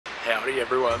Howdy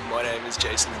everyone, my name is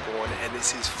Jason Bourne and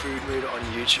this is Food Mood on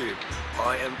YouTube.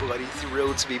 I am bloody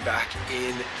thrilled to be back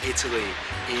in Italy,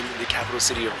 in the capital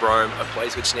city of Rome, a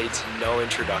place which needs no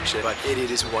introduction, but it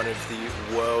is one of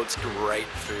the world's great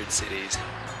food cities.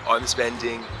 I'm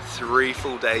spending 3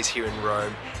 full days here in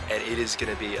Rome and it is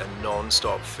going to be a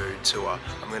non-stop food tour.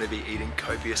 I'm going to be eating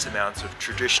copious amounts of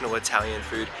traditional Italian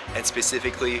food and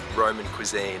specifically Roman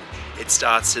cuisine. It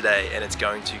starts today and it's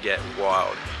going to get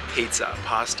wild. Pizza,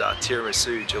 pasta,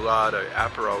 tiramisu, gelato,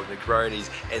 aperol, negronis,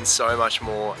 and so much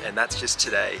more. And that's just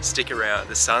today. Stick around,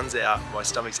 the sun's out, my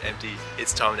stomach's empty.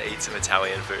 It's time to eat some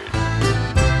Italian food.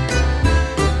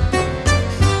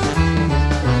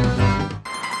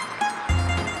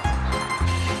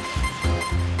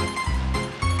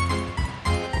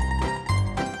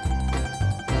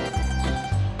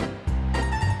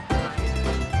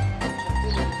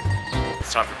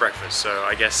 It's time for breakfast, so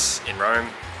I guess in Rome,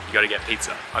 you gotta get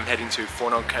pizza. I'm heading to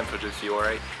Forno Campo di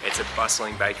Fiore. It's a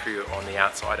bustling bakery on the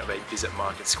outside of a visit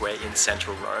market square in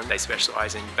central Rome. They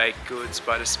specialize in baked goods,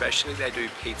 but especially they do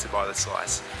pizza by the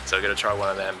slice. So I'm gonna try one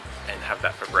of them and have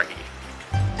that for brekkie.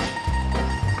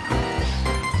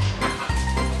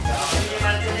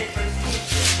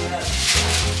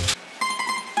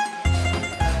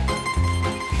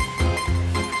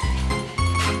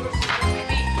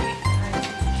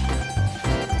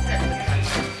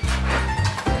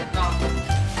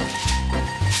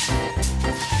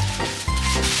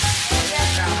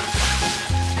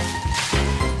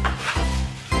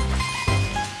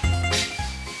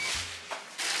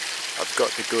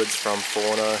 Got the goods from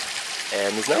Forno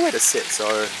and there's nowhere to sit, so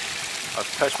I've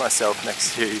perched myself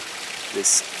next to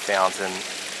this fountain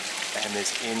and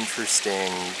this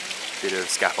interesting bit of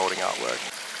scaffolding artwork.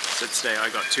 So today I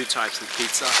got 2 types of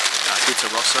pizza, pizza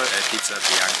rosso and pizza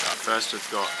bianca. First we've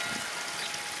got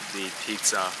the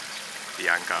pizza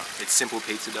bianca. It's simple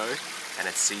pizza dough and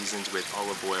it's seasoned with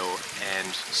olive oil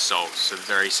and salt, so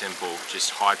very simple,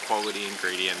 just high quality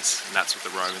ingredients, and that's what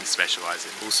the Romans specialize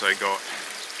in. Also got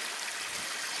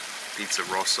pizza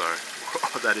rosso.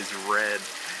 Oh, that is red.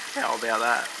 How about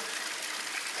that?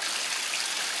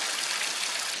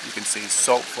 You can see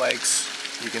salt flakes,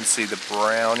 you can see the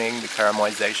browning, the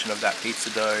caramelization of that pizza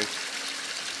dough.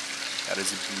 That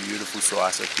is a beautiful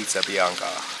slice of pizza bianca.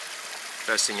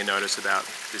 First thing you notice about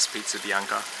this pizza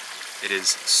bianca, it is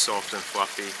soft and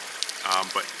fluffy,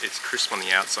 but it's crisp on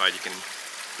the outside. You can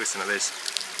listen to this.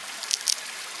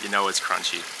 You know it's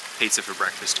crunchy. Pizza for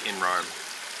breakfast in Rome.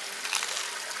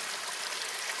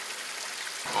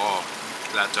 Oh,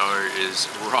 that dough is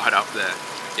right up there.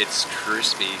 It's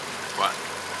crispy, but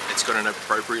it's got an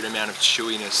appropriate amount of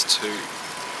chewiness too.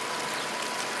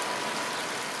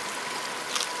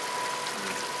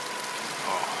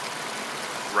 Oh,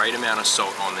 great amount of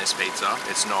salt on this pizza.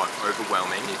 It's not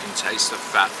overwhelming. You can taste the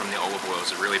fat from the olive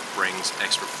oils. It really brings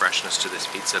extra freshness to this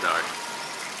pizza dough.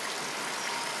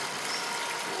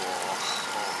 Oh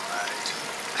mate.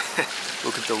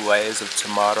 Look at the layers of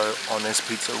tomato on this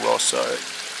pizza rosso.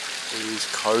 It is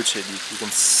coated. You can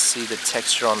see the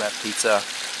texture on that pizza.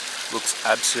 Looks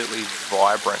absolutely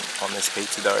vibrant on this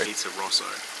pizza dough. Pizza rosso.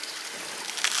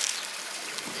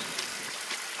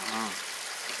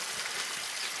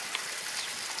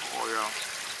 Oh yeah.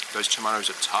 Those tomatoes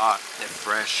are tart. They're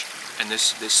fresh, and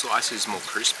this slice is more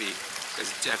crispy.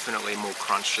 There's definitely more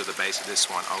crunch to the base of this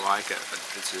one. I like it.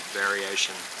 It's a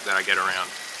variation that I get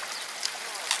around.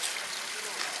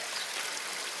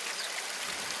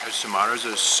 Those tomatoes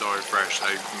are so fresh,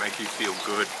 they make you feel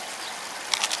good.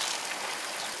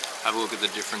 Have a look at the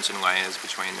difference in layers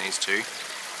between these two.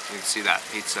 You can see that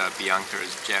pizza bianca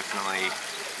is definitely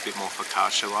a bit more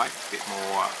focaccia-like, a bit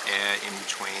more air in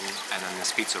between, and then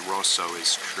this pizza rosso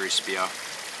is crispier.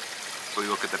 If we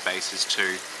look at the bases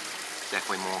too,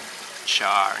 definitely more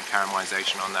char and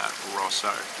caramelization on that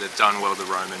rosso. They've done well, the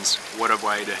Romans. What a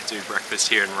way to do breakfast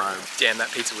here in Rome. Damn,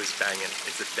 that pizza was banging.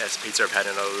 It's the best pizza I've had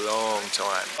in a long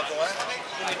time.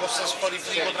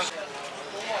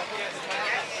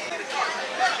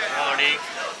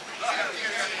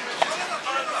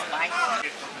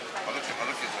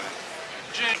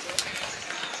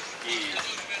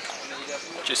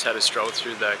 Just had a stroll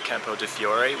through the Campo di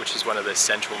Fiore, which is one of the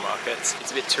central markets.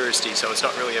 It's a bit touristy, so it's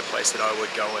not really a place that I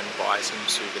would go and buy some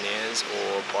souvenirs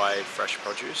or buy fresh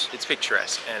produce. It's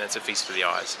picturesque and it's a feast for the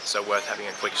eyes, so worth having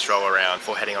a quick stroll around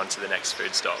before heading on to the next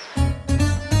food stop.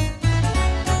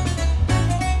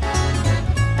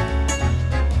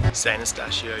 San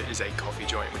Anastacio is a coffee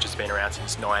joint which has been around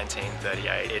since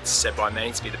 1938. It's said by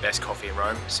many to be the best coffee in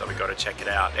Rome, so we got to check it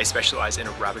out. They specialize in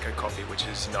Arabica coffee, which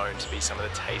is known to be some of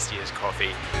the tastiest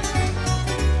coffee.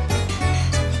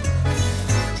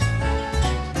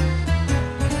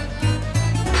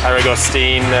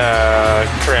 Aragostine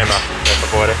crema, per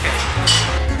favore.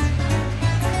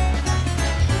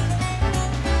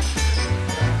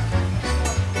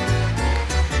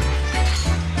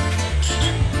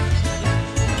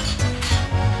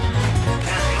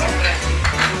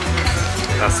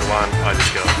 That's the one I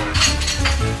just got.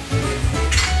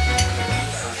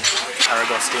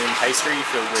 Aragostine pastry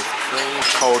filled with cream,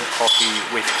 cold coffee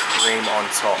with cream on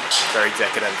top. Very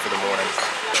decadent for the morning.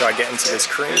 Should I get into this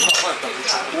cream?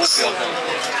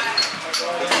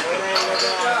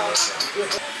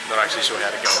 Not actually sure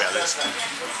how to go about this.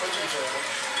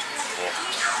 Oh.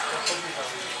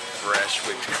 Fresh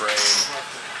whipped cream.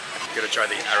 Gotta try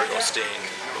the Aragostine,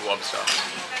 the lobster.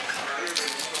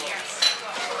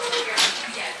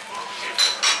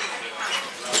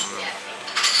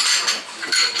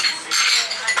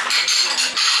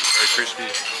 Very crispy,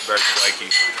 very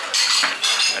flaky,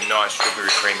 and nice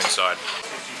sugary cream inside.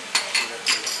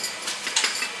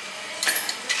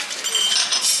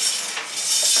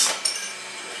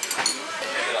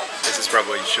 This is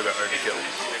probably sugar overkill.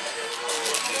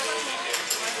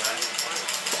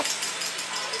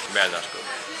 Man, that's good.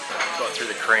 Got through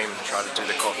the cream, tried to do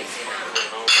the coffee.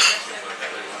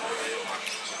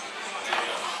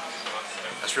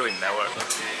 That's really mellow.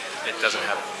 It doesn't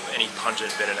have any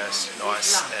pungent bitterness,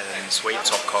 nice and sweet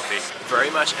top coffee. Very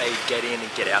much a get in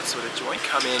and get out sort of joint.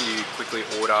 Come in, you quickly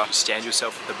order, you stand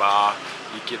yourself at the bar,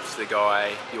 you give the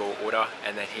guy your order,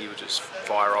 and then he will just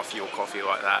fire off your coffee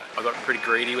like that. I got pretty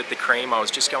greedy with the cream. I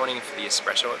was just going in for the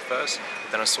espresso at first,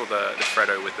 but then I saw the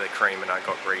Freddo with the cream and I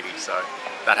got greedy, so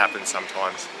that happens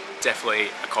sometimes. Definitely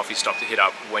a coffee stop to hit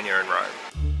up when you're in Rome.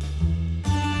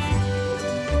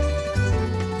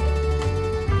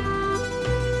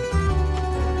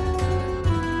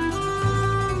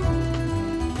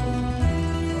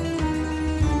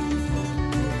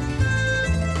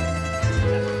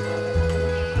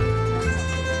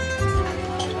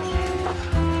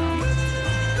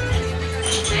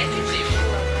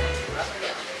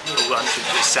 Lunch and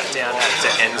just sat down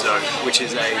at Enzo, which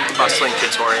is a bustling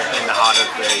trattoria in the heart of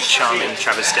the charming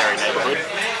Travestere neighbourhood.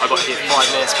 I got here 5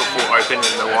 minutes before open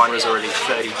and the line was already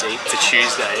 30 deep. It's a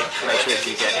Tuesday. Make sure if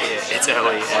you get here, it's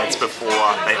early and it's before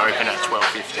they open at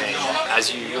 12:15. As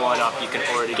you line up, you can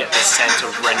already get the scent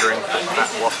of rendering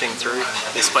fat wafting through.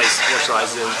 This place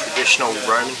specialises in traditional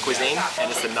Roman cuisine,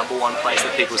 and it's the #1 place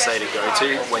that people say to go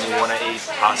to when you want to eat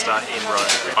pasta in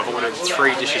Rome. I've ordered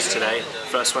 3 dishes today.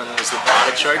 First one is the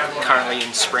artichoke. Currently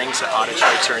in spring, so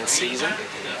artichokes are in season.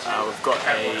 We've got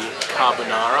a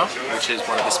carbonara, which is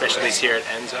one of the specialties here at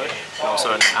Enzo, and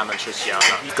also an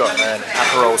amatriciana. We've got an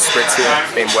APEROL SPRITZ here.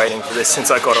 Been waiting for this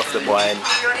since I got off the plane.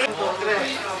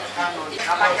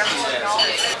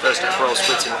 First APEROL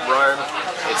SPRITZ in Rome.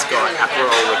 It's got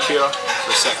APEROL liqueur,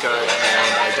 prosecco,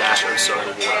 and a dash of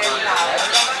soda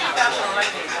water.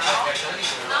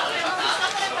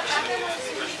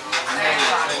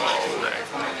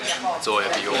 It's all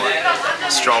over your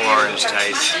strong orange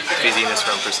taste, fizziness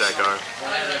from prosecco,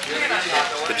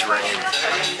 the dream.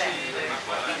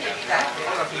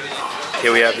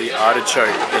 Here we have the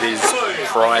artichoke. It is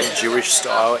fried Jewish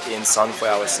style in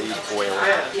sunflower seed oil.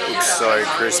 It looks so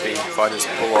crispy. If I just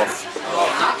pull off,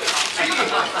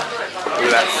 look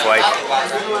at that flake.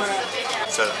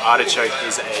 So artichoke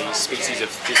is a species of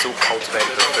thistle cultivated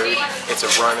for food. It's a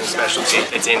Roman specialty.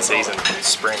 It's in season, it's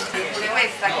spring.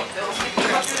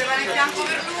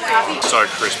 So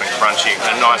crisp and crunchy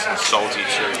and nice and salty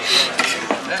too.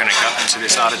 I'm gonna cut into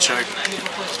this artichoke.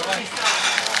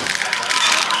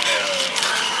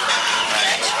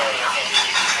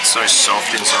 It's so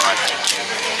soft inside.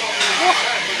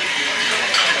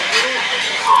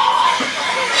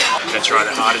 I'm gonna try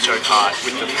the artichoke heart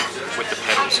with the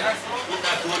petals.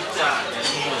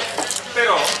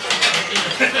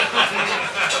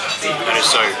 That is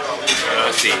so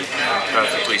earthy and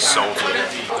perfectly salted.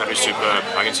 That is superb.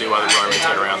 I can see why the Romans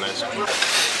get around this.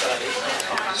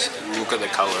 Look at the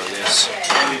colour of this.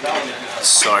 It's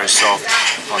so soft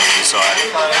on the inside.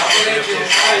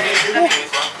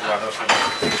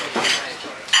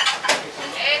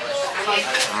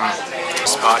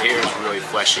 This part here is really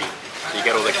fleshy. So you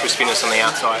get all the crispiness on the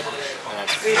outside, and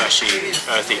it's fleshy,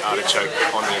 earthy artichoke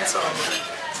on the inside.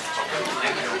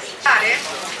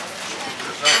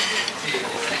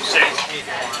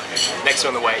 Next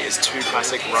on the way is 2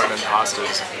 classic Roman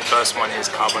pastas. The first one is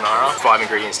carbonara, 5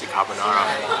 ingredients to carbonara.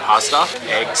 Pasta,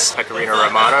 eggs, pecorino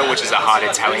romano, which is a hard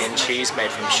Italian cheese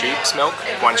made from sheep's milk,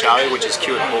 guanciale, which is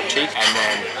cured pork cheek, and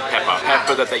then pepper.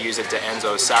 Pepper that they use at De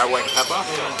Enzo, Sarawak pepper,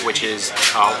 which is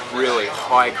a really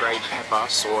high-grade pepper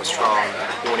sourced from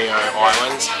Borneo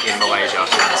Islands in Malaysia.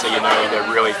 So you know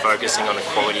they're really focusing on the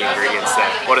quality ingredients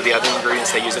there. What are the other of the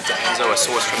ingredients they use at Danzo are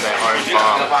sourced from their own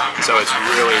farm. So it's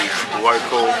really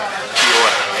local, pure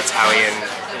Italian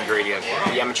ingredient.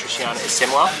 The amatriciana is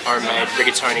similar. Homemade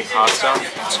rigatoni pasta,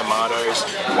 tomatoes,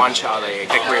 guanciale,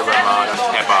 pecorino romano,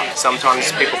 pepper.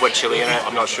 Sometimes people put chili in it.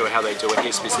 I'm not sure how they do it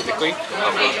here specifically.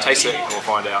 We'll taste it and we'll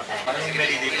find out.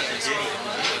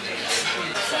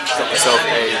 Got myself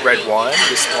a red wine.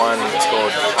 This one is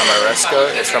called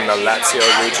Amaresco. It's from the Lazio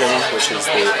region, which is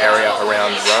the area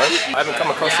around Rome. I haven't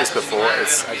come across this before. I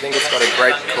think it's got a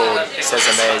grape called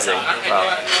Sesamese.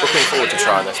 Looking forward to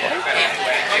trying this one.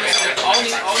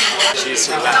 Cheers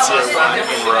to Lazio wine in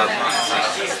Rome.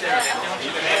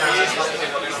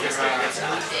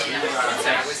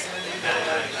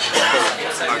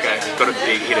 Okay, got a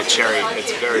big hit of cherry.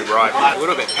 It's very ripe. A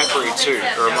little bit peppery too.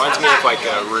 It reminds me of like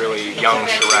a really young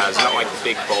Shiraz, not like the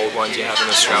big bold ones you have in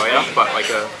Australia, but like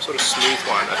a sort of smooth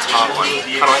one, a tart one.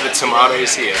 Kind of like the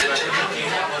tomatoes here.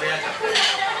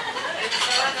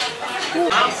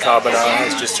 Carbonara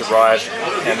has just arrived,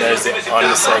 and there's the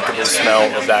unmistakable smell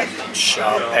of that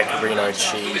sharp pecorino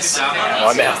cheese.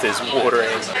 My mouth is watering.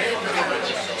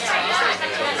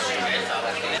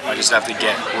 I just have to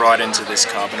get right into this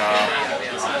carbonara.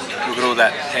 Look at all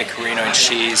that pecorino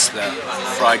cheese, the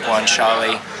fried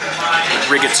guanciale. The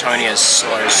rigatoni is so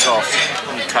soft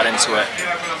when you cut into it.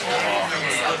 Oh.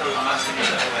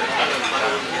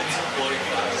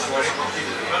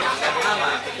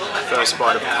 First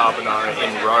bite of carbonara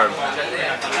in Rome.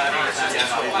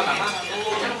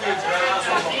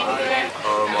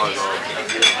 Oh my god.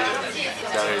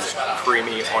 That is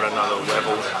creamy on another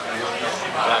level.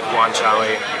 That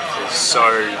guanciale is so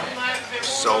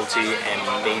salty and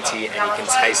meaty, and you can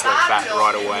taste the fat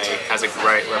right away. Has a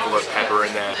great level of pepper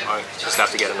in there. I just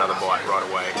have to get another bite right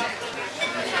away.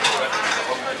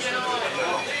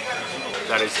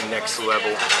 That is the next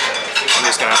level. I'm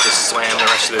just gonna have to slam the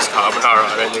rest of this carbonara.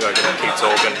 I don't think I can keep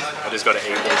talking. I just gotta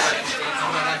eat this.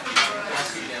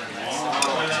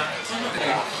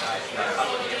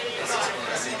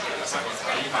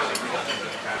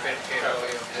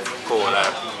 Cool with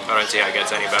that. I don't see how it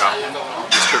gets any better.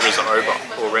 This trip is over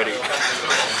already.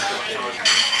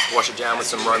 Wash it down with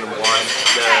some Roman wine.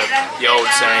 The old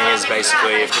saying is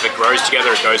basically, if it grows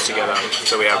together, it goes together.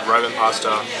 So we have Roman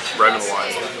pasta, Roman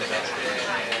wine.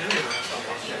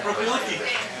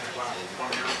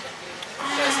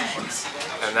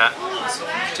 And that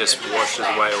just washes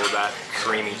away all that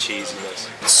creamy cheesiness.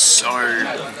 It's so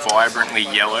vibrantly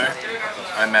yellow.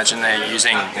 I imagine they're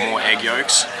using more egg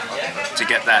yolks to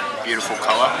get that beautiful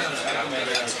color.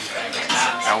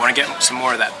 I want to get some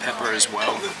more of that pepper as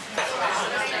well.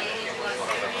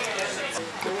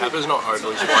 The pepper's not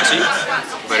overly spicy,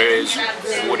 but it is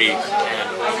woody and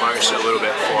almost a little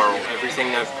bit floral.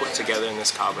 Everything they've put together in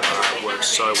this carbonara works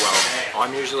so well.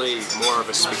 I'm usually more of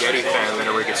a spaghetti fan than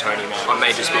a rigatoni man. I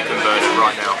may just be converted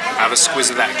right now. Have a squeeze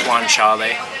of that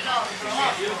guanciale.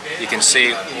 You can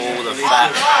see all the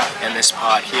fat in this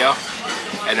part here,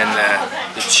 and then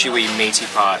the chewy, meaty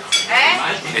part.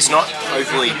 It's not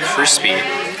overly crispy,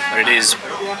 but it is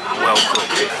well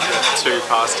cooked. Two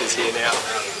pastas here now.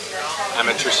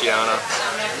 Amatriciana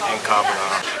and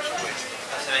carbonara.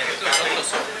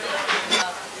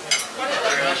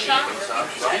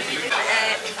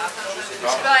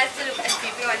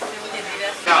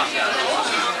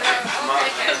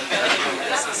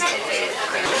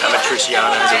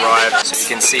 Amatriciana has arrived, so you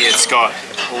can see it's got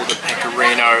all the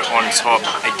pecorino on top.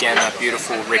 Again, that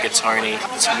beautiful rigatoni.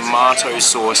 Tomato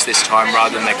sauce this time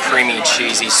rather than the creamy,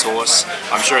 cheesy sauce.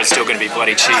 I'm sure it's still going to be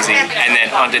bloody cheesy. And then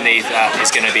underneath that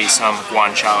is going to be some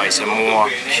guanciale, so more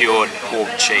cured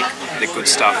pork cheek. The good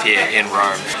stuff here in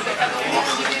Rome.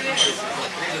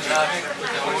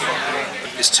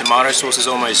 This tomato sauce is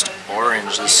almost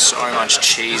orange. There's so much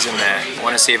cheese in there. I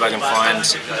want to see if I can find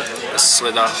a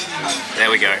slither. There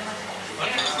we go.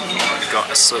 We've got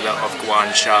a slither of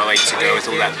guanciale to go with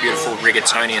all that beautiful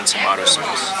rigatoni and tomato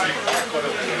sauce.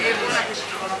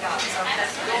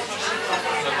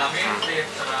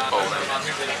 Oh,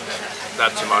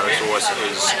 that tomato sauce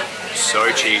is so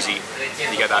cheesy.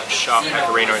 You get that sharp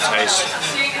pecorino taste.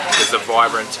 There's the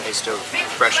vibrant taste of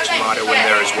fresh tomato in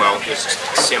there as well. Just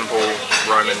simple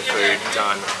Roman food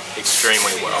done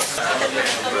extremely well.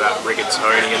 With that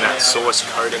rigatoni and that sauce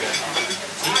coating it.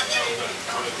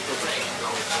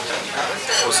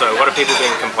 Also, a lot of people have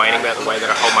been complaining about the way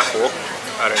that I hold my fork.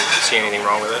 I don't see anything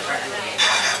wrong with it.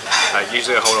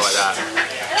 Usually I hold it like that.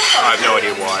 I have no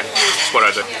idea why. It's what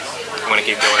I do. I'm going to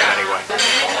keep doing it anyway.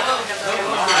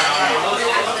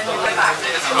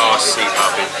 Oh, see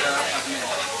puppy.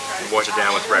 Wash it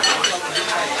down with red wine.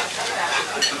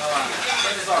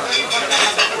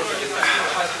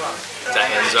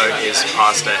 Enzo is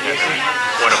pasta heaven.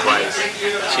 What a place.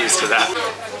 Cheers to that.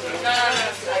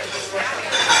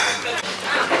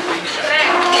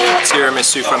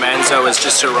 Tiramisu from Enzo has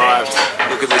just arrived.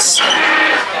 Look at this.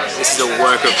 This is a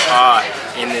work of art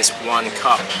in this one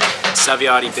cup.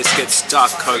 Saviati biscuits,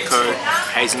 dark cocoa,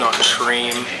 hazelnut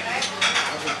cream.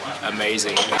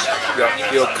 Amazing. You got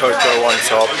pure cocoa on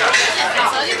top.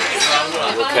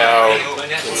 Look how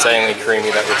insanely creamy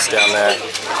that looks down there.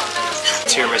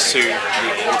 Tiramisu,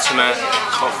 the ultimate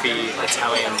coffee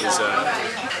Italian dessert.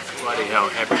 Bloody hell,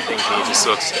 everything here just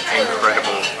looks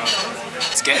incredible.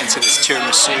 Let's get into this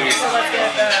tiramisu.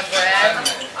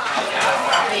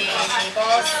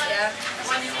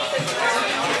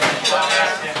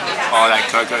 Oh, that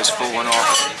cocoa's falling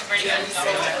off.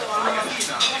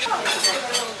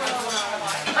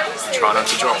 Try not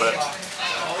to drop it.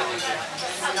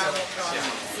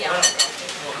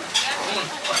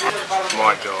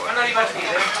 My God.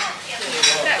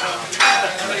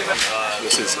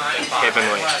 This is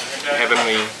heavenly.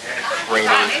 Heavenly, creamy,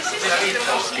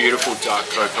 beautiful dark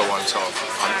cocoa on top.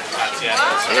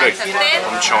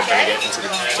 I'm chomping to get into the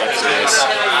depths of this.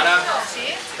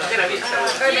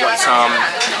 We've got some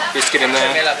biscuit in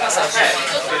there. Oh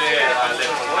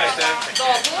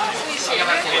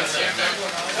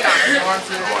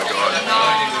my God.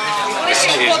 This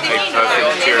is a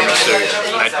perfect tiramisu.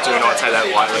 I do not take that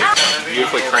lightly.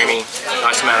 Beautifully creamy,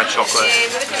 nice amount of chocolate.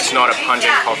 It's not a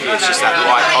pungent coffee, it's just that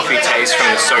light coffee taste from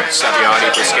the soaked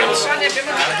Saviati biscuits.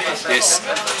 This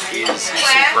is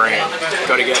supreme.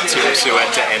 Got to get tiramisu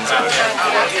at Enzo.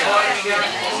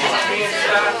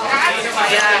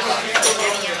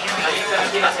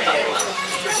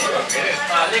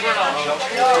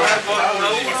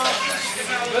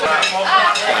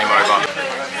 Game over.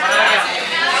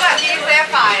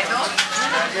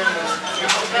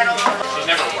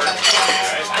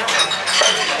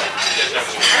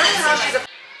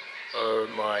 Oh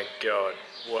my God,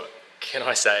 what can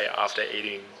I say after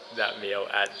eating that meal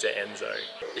at De Enzo?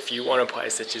 If you want a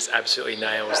place that just absolutely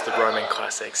nails the Roman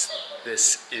classics,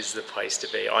 this is the place to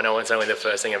be. I know it's only the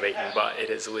first thing I've eaten, but it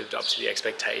has lived up to the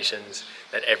expectations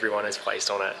that everyone has placed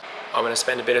on it. I'm going to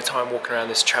spend a bit of time walking around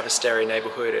this Travestere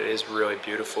neighborhood. It is really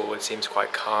beautiful. It seems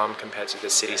quite calm compared to the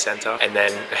city center, and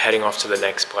then heading off to the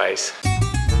next place.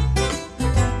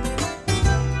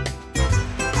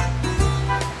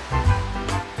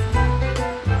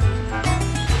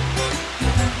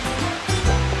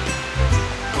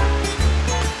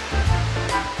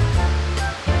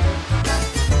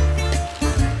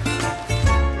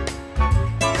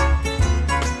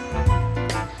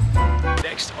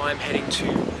 I'm heading to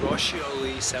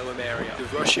Roscioli Salameria. The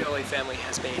Roscioli family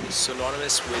has been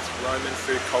synonymous with Roman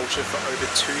food culture for over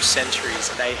 2 centuries.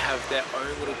 They have their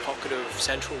own little pocket of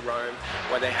central Rome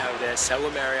where they have their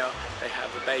Salameria, they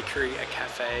have a bakery, a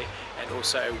cafe, and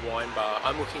also a wine bar.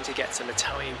 I'm looking to get some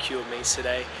Italian cured meats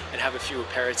today and have a few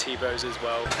aperitivos as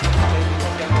well.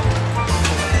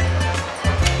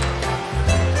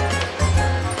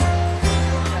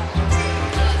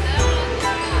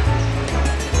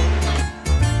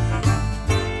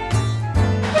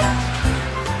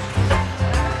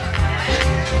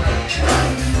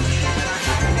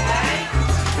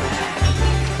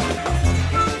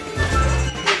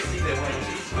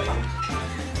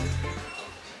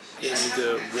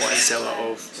 The wine cellar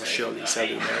of Roscioli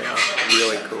Salameria,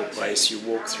 really cool place. You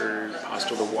walk through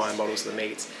past all the wine bottles, the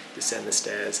meats, descend the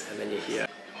stairs, and then you're here.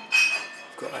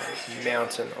 I've got a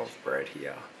mountain of bread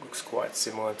here. Looks quite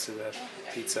similar to the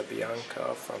pizza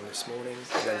bianca from this morning.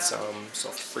 And then some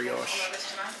soft brioche.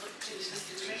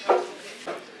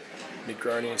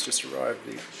 Negroni has just arrived,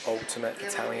 the ultimate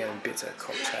Italian bitter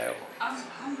cocktail.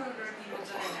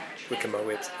 Look at my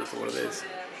lips, that's what it is.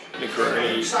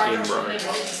 Negroni in Rome.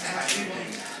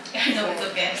 I know it's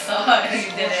okay, so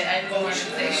you did it. I didn't want to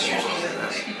say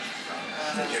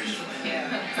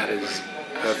That is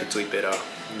perfectly bitter,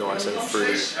 nice and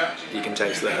fruity. You can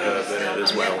taste the herb in it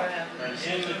as well.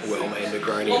 Well-made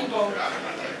Negroni.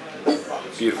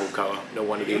 Beautiful colour, no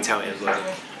wonder the Italians love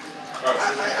it.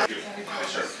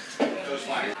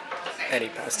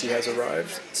 Antipasti has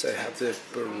arrived, so have the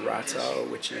burrata,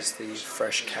 which is the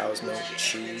fresh cow's milk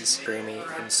cheese, creamy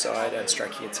inside, and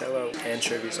stracciatella,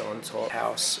 anchovies on top,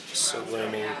 house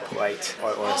salumi plate.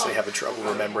 I honestly have a trouble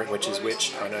remembering which is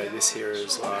which. I know this here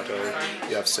is Gelato,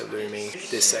 you have salumi.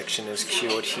 This section is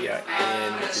cured here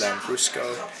in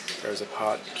Lambrusco. There is a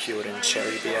part cured in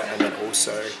cherry beer, and then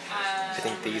also I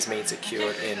think these meats are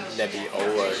cured in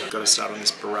Nebbiolo. Got to start on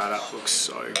this burrata, it looks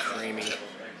so creamy.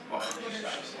 Oh.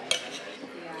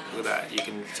 Look at that, you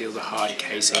can feel the hard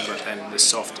casing but then the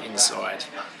soft inside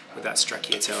with that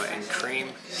stracciatella and cream.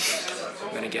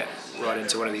 I'm going to get right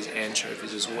into one of these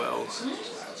anchovies as well.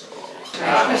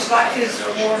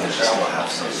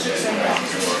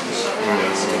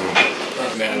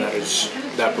 Man,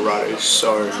 that burrata is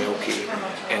so milky,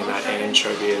 and that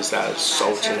anchovy is that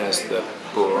saltiness, the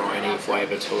briny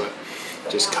flavour to it.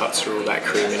 Just cuts through all that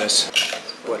creaminess.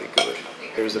 Bloody good.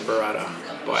 Here's the burrata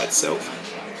by itself.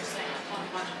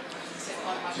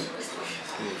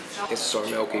 It's so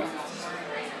milky.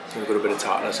 We've got a bit of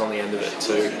tartness on the end of it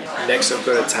too. Next I've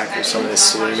got to tackle some of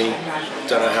this salumi.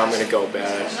 Don't know how I'm going to go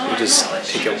about it. We'll just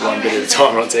pick up one bit at a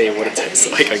time and I'll tell you what it tastes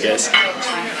like, I guess.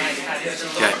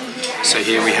 Okay, so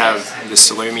here we have the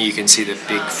salumi. You can see the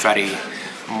big fatty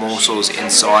morsels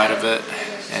inside of it,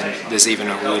 and there's even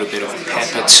a little bit of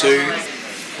pepper too.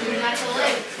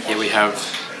 Here we have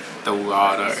the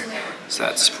Gelato. So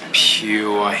that's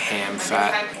pure ham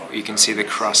fat. You can see the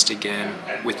crust again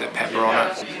with the pepper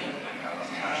on it.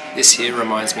 This here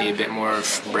reminds me a bit more of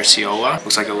Roscioli.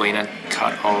 Looks like a leaner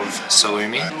cut of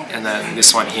salumi. And then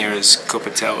this one here is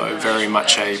Carbonara, very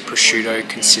much a prosciutto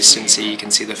consistency. You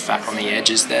can see the fat on the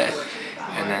edges there,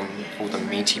 and then all the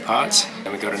meaty parts.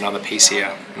 And we've got another piece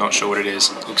here, not sure what it is.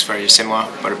 It looks very similar,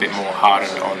 but a bit more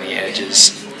hardened on the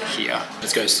edges here.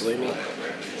 Let's go salumi.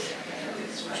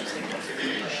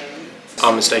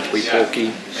 Unmistakably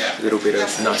porky, a little bit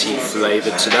of nutty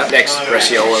flavour to that. Next,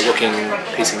 Roscioli looking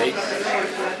piece of meat.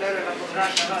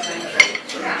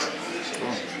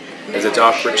 There's a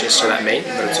dark richness to that meat,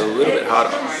 but it's a little bit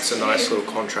harder. It's a nice little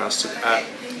contrast to that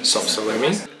soft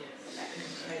salumi.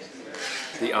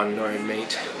 The unknown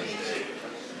meat.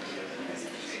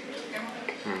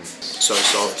 So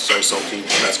soft, so salty.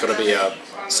 That's got to be a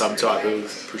subtype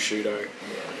of prosciutto.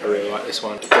 I really like this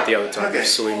one. Got the other type of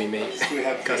salumi meat.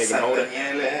 Can't even hold it.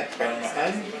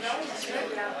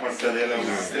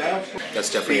 That's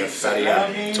definitely a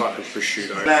fattier type of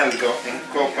prosciutto.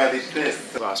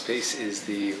 Last piece is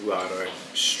the Gelato,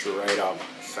 straight up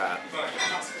fat.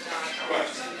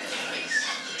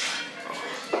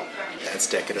 Oh, that's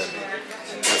decadent.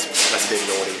 That's a bit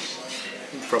naughty.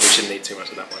 Probably shouldn't eat too much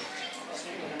of that one.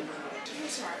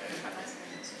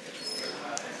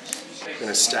 I'm going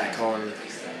to stack on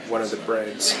one of the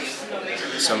breads,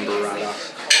 some burrata,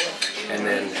 and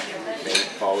then meat.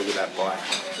 Oh, look at that bite.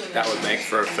 That would make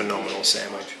for a phenomenal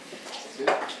sandwich.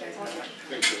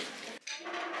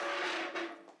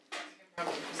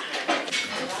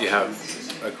 You have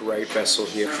a great vessel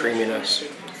here, creaminess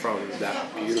from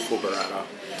that beautiful burrata,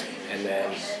 and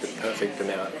then the perfect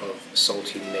amount of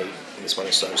salty meat. And this one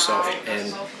is so soft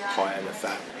and high in the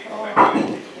fat.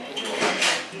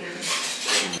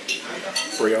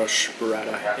 Brioche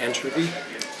burrata anchovy.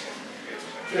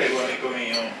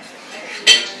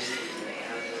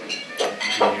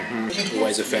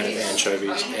 Always a fan of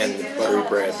anchovies, and the buttery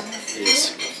bread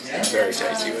is very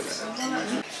tasty with it.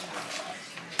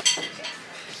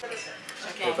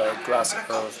 We have a glass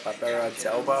of Barbera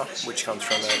d'Alba, which comes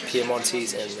from the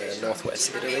Piemontes in the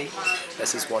northwest Italy.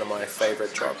 This is one of my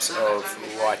favourite drops of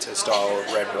lighter style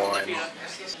red wine.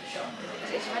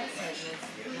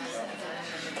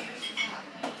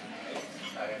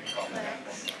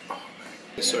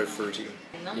 It's so fruity.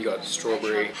 You got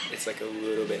strawberry, it's like a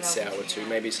little bit sour too,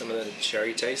 maybe some of the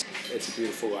cherry taste. It's a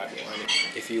beautiful white wine.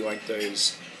 If you like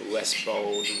those less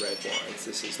bold red wines,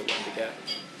 this is the one to get.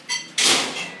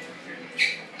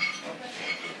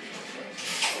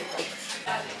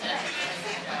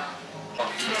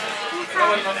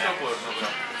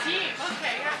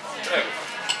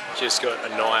 Just got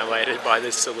annihilated by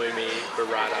this salumi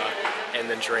burrata and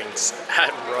the drinks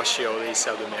at Roscioli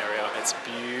Southern area. It's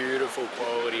beautiful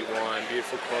quality wine,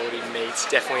 beautiful quality meats.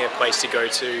 Definitely a place to go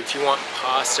to. If you want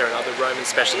pasta and other Roman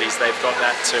specialties, they've got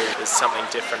that too. There's something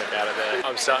different about it there.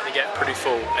 I'm starting to get pretty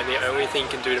full, and the only thing you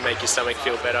can do to make your stomach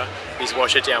feel better is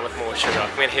wash it down with more sugar.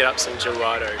 I'm gonna hit up some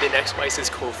gelato. The next place is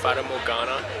called Fata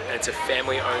Morgana, and it's a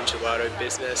family-owned gelato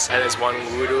business, and there's one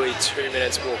literally 2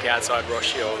 minutes walk outside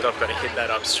Roscioli. I've got to hit that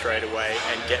up straight away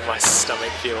and get my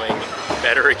stomach feeling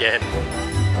better again.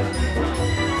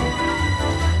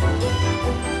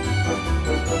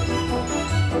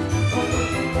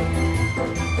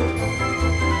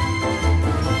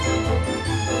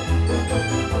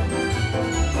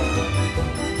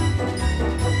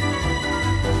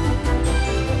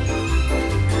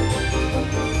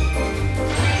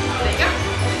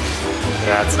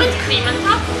 That's with cream on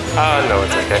top? No,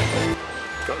 it's okay.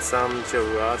 Got some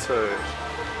gelato.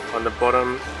 On the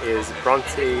bottom is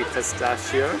Bronte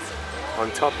pistachio. On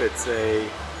top it's I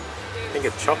think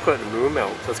a chocolate moo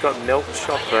milk. So it's got milk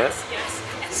chocolate,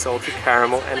 salted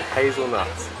caramel and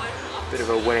hazelnuts. Bit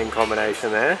of a winning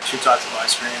combination there. Two types of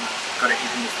ice cream. Got to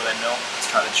eat them before they melt. Let's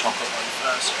try the chocolate one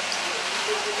first.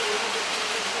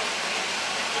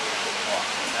 Oh,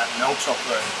 that milk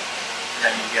chocolate, and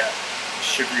then you get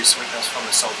sugary sweetness from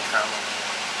the salted caramel.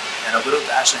 And a little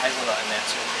dash of hazelnut in there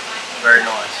too. Very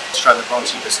nice. Let's try the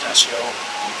Bronte pistachio.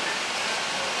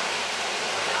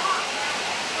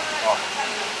 Oh.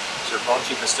 So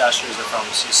Bronte pistachios are from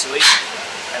Sicily,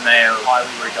 and they are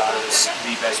highly regarded as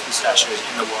the best pistachios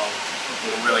in the world. You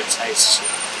can really taste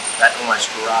that almost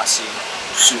grassy,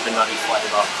 super nutty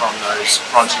flavour from those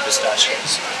Bronte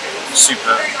pistachios.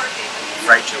 Super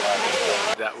great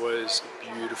gelato. That was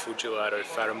beautiful gelato.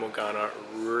 Fata Morgana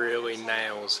really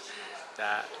nails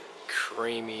that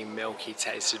creamy, milky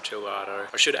taste of gelato.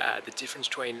 I should add, the difference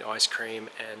between ice cream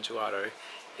and gelato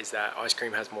is that ice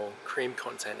cream has more cream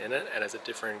content in it and has a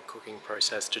different cooking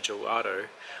process to gelato,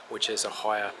 which is a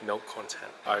higher milk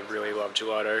content. I really love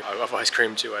gelato. I love ice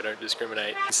cream too, I don't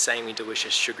discriminate. Insanely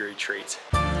delicious sugary treat.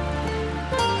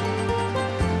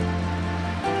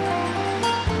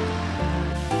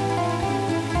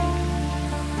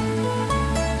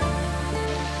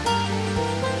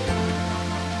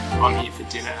 I'm here for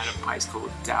dinner at a place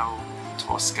called Del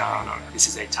Toscano. This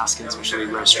is a Tuscan specialty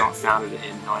restaurant founded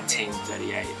in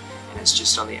 1938, and it's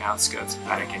just on the outskirts of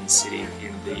Vatican City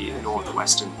in the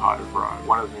northwestern part of Rome.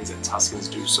 One of the things that Tuscans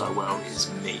do so well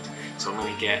is meat. So I'm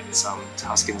going to get some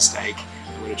Tuscan steak.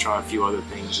 I'm going to try a few other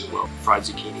things as well. Fried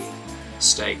zucchini,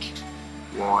 steak,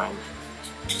 wine,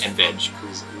 and veg,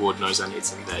 because Lord knows I need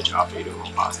some veg after eating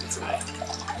all pasta today.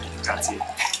 That's it.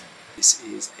 This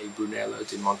is a Brunello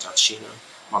di Montalcino.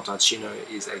 Montalcino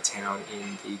is a town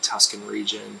in the Tuscan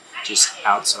region just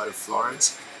outside of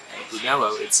Florence.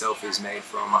 Brunello itself is made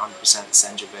from 100%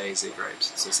 Sangiovese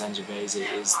grapes. So Sangiovese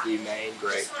is the main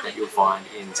grape that you'll find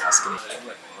in Tuscany.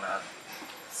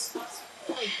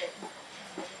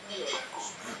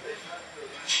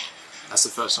 That's the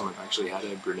first time I've actually had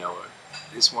a Brunello.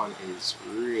 This one is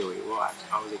really light.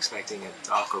 I was expecting a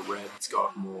darker red. It's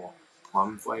got more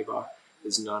plum flavour.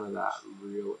 There's none of that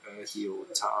real earthy or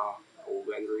tar or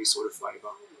leathery sort of flavour.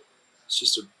 It's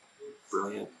just a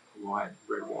brilliant light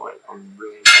red wine. I'm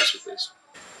really impressed with this.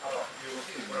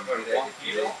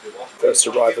 First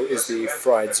arrival is the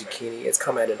fried zucchini. It's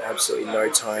come out in absolutely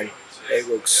no time. It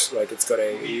looks like it's got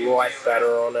a light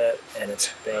batter on it and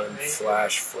it's been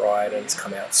flash fried and it's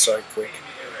come out so quick.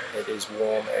 It is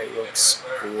warm, it looks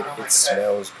good, it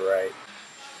smells great.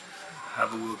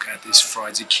 Have a look at this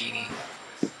fried zucchini.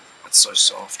 It's so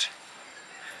soft.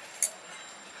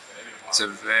 It's a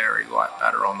very light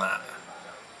batter on that.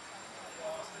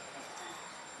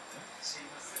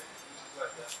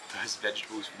 Those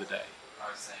vegetables for the day.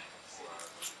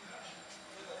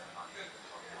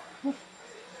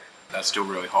 That's still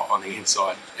really hot on the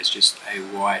inside. It's just a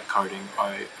light coating.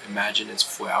 I imagine it's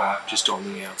flour just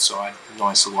on the outside.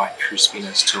 Nice light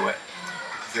crispiness to it.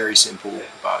 Very simple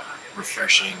but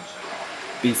refreshing.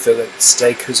 Beef fillet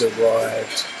steak has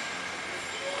arrived.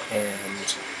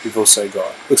 And we've also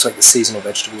got, looks like the seasonal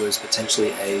vegetable is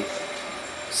potentially a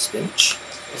spinach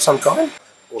of some kind.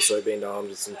 Also been armed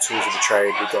with some tools of the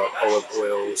trade. We've got olive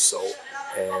oil, salt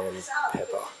and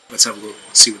pepper. Let's have a look,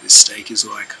 see what this steak is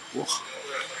like. Whoa.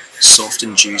 Soft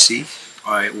and juicy.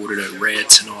 I ordered it rare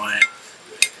tonight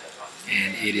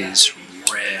and it is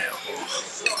rare. Oh.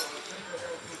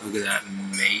 Look at that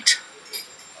meat.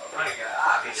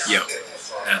 Yep.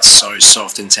 That's so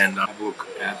soft and tender. Have a look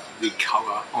at the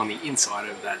colour on the inside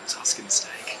of that Tuscan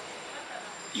steak.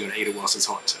 You gotta eat it whilst it's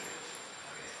hot too.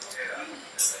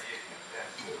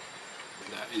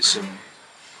 That is some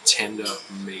tender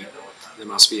meat. There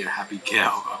must be a happy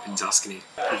cow up in Tuscany.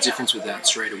 The difference with that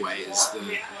straight away is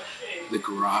the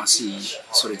grassy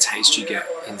sort of taste you get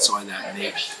inside that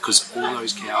meat, because all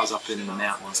those cows up in the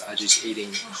mountains are just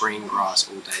eating green grass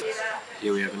all day.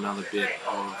 Here we have another bit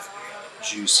of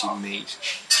juicy meat.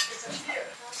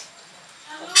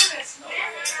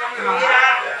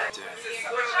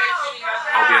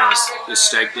 I'll be honest, the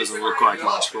steak doesn't look like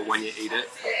much, but when you eat it,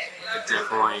 it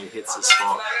definitely hits the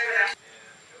spot.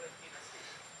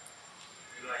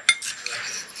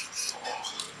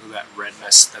 Look at that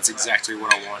redness. That's exactly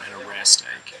what I want in a rare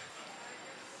steak.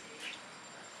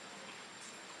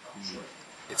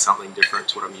 It's something different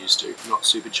to what I'm used to. Not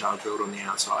super char-grilled on the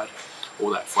outside. All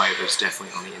that flavour is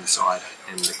definitely on the inside,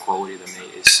 and the quality of the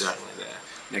meat is certainly there.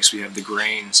 Next we have the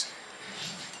greens.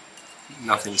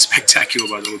 Nothing spectacular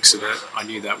by the looks of it. I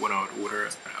knew that when I would order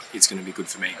it. It's going to be good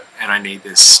for me, and I need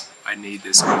this. I need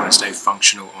this. I want to stay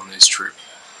functional on this trip.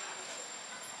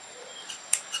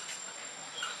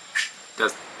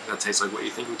 That tastes like what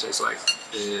you think it would taste like.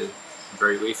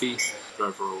 Very leafy, but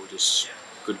overall just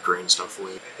good green stuff for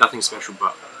you. Nothing special,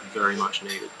 but very much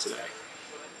needed today.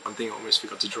 One thing I almost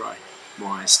forgot to try,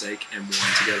 my steak and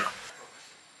wine together.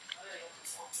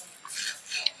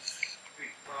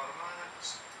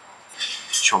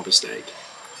 Chomper steak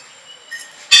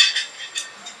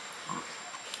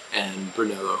and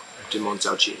Brunello di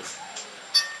Montalcino.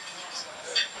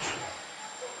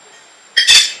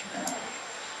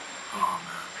 Oh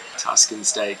man, Tuscan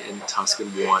steak and Tuscan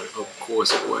wine, of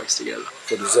course it works together.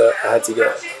 For dessert, I had to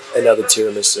get another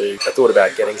tiramisu. I thought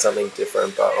about getting something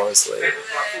different, but honestly,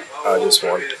 I just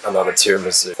want another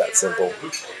tiramisu. That simple.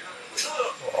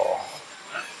 Oh.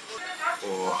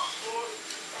 Oh.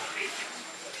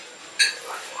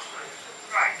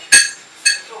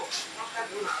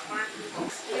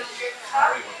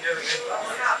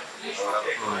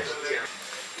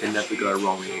 Can never go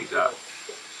wrong with that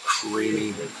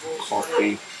creamy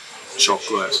coffee,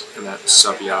 chocolate, and that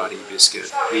Saviati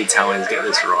biscuit. The Italians get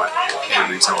this right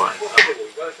every time.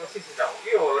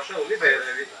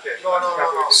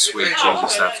 Sweet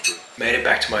Jesus, that's good. Made it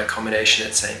back to my accommodation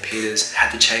at St. Peter's.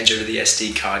 Had to change over the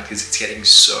SD card because it's getting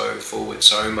so full with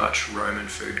so much Roman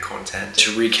food content.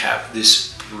 To recap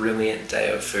this brilliant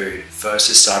day of food. First,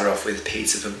 it started off with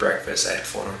pizza for breakfast at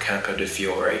Forno Campo di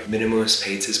Fiore. Minimalist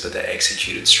pizzas, but they're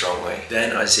executed strongly.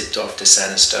 Then I zipped off to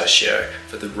San Eustachio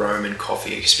for the Roman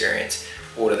coffee experience.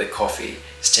 Order the coffee,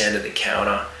 stand at the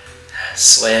counter,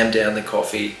 slam down the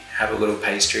coffee, have a little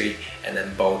pastry, and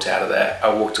then bolt out of there.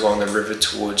 I walked along the river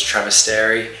towards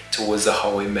Travestere, towards the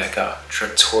holy Mecca,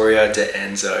 Trattoria de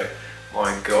Enzo.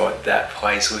 My God, that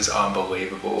place was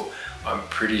unbelievable. I'm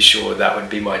pretty sure that would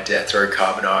be my death row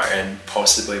carbonara and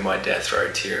possibly my death row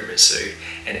tiramisu,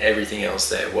 and everything else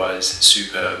there was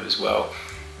superb as well.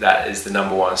 That is the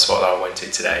 #1 spot that I went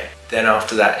to today. Then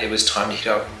after that, it was time to hit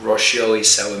up Roscioli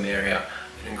Salameria,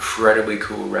 an incredibly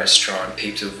cool restaurant,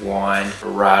 heaps of wine,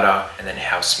 burrata, and then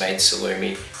house-made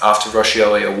salumi. After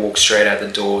Roscioli, I walked straight out the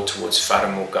door towards Fata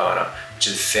Morgana, which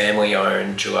is a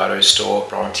family-owned gelato store,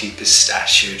 Bronte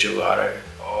pistachio gelato.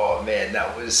 Oh man,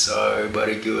 that was so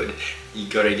bloody good. You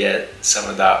gotta get some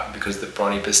of that because the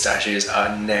Bronte pistachios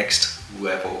are next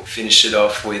level. Finished it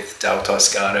off with Del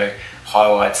Toscano.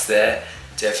 Highlights there,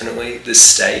 definitely the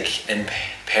steak and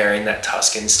pairing that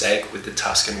Tuscan steak with the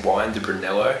Tuscan wine, the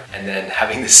Brunello, and then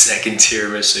having the second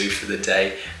tiramisu for the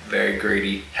day. Very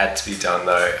greedy, had to be done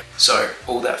though. So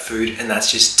all that food, and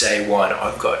that's just day 1.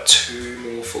 I've got 2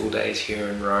 more full days here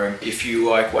in Rome. If you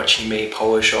like watching me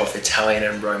polish off Italian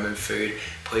and Roman food,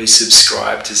 please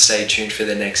subscribe to stay tuned for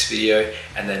the next video,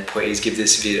 and then please give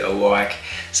this video a like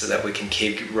so that we can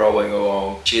keep rolling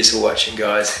along. Cheers for watching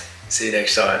guys, see you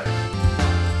next time.